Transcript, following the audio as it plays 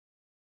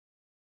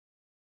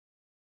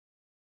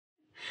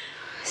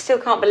I still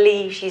can't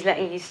believe she's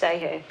letting you stay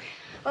here.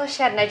 Well,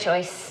 she had no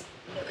choice.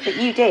 But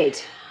you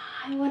did.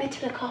 I wanted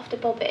to look after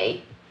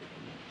Bobby.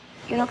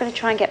 You're not going to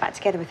try and get back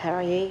together with her,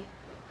 are you?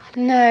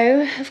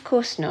 No, of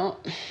course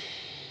not.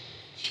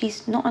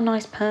 She's not a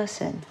nice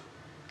person.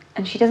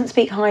 And she doesn't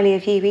speak highly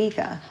of you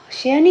either.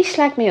 She only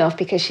slagged me off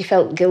because she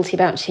felt guilty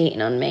about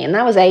cheating on me, and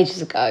that was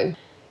ages ago.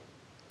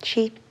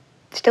 She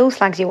still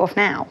slags you off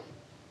now.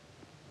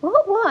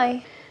 What?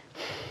 Why?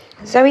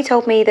 Zoe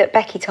told me that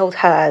Becky told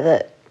her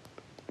that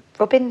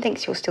Robin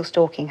thinks you're still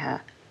stalking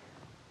her.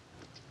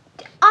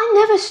 I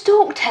never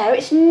stalked her.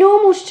 It's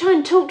normal to try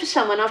and talk to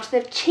someone after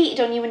they've cheated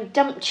on you and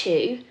dumped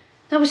you.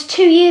 That was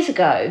 2 years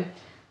ago.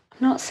 I'm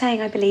not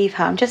saying I believe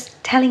her. I'm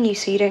just telling you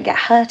so you don't get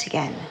hurt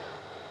again.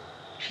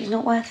 She's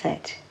not worth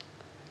it.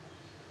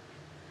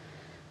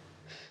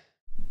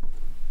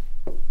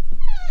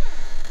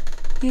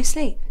 You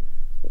asleep?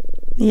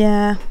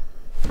 Yeah.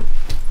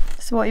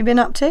 So what you been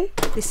up to?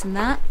 This and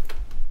that.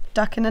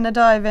 Ducking and a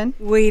diving?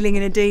 Wheeling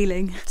and a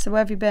dealing. So where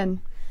have you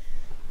been?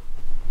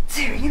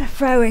 Toing and a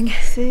froing.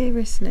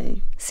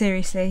 Seriously?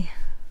 Seriously.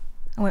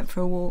 I went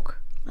for a walk.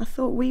 I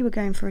thought we were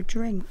going for a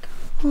drink.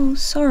 Oh,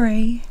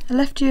 sorry. I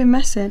left you a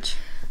message.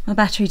 My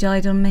battery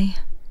died on me.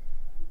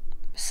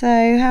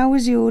 So, how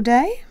was your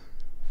day?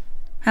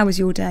 How was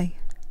your day?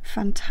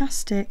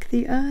 Fantastic.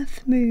 The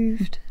earth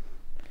moved.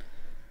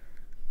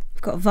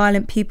 I've got a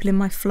violent pupil in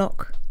my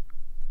flock.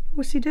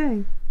 What's he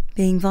doing?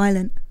 Being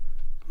violent.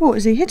 What,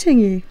 is he hitting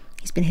you?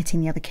 He's been hitting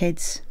the other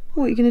kids.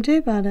 What are you going to do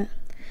about it?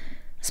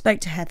 I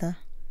spoke to Heather.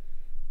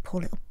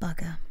 Poor little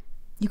bugger.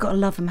 You've got to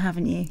love them,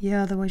 haven't you?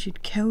 Yeah, otherwise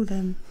you'd kill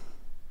them.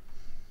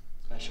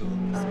 Do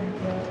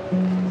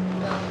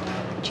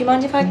you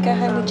mind if I go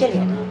home with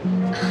Gillian?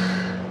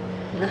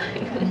 No.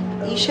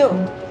 Are you sure?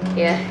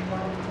 Yeah.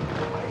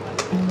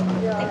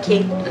 Thank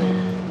you.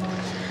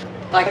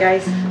 Bye,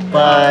 guys.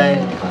 Bye.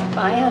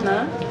 Bye,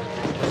 Anna.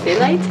 See you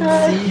later.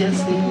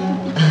 See ya.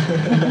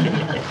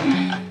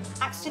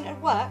 Accident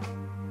at work?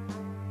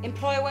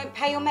 Employer won't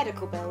pay your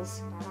medical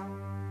bills?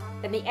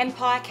 Then the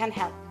Empire can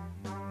help.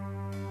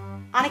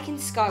 Anakin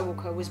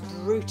Skywalker was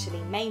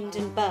brutally maimed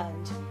and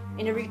burned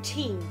in a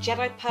routine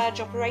Jedi Purge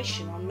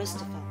operation on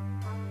Mustafar.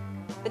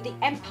 But the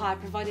Empire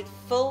provided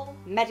full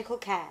medical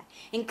care,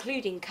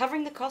 including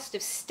covering the cost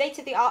of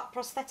state-of-the-art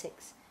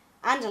prosthetics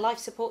and a life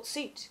support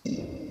suit.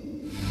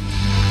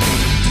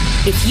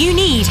 If you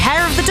need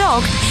hair of the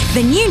dog,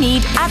 then you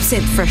need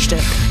ABSINTHE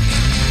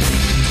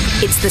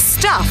FRÜHSTÜCK. It's the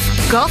stuff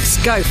Goths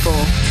go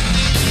for.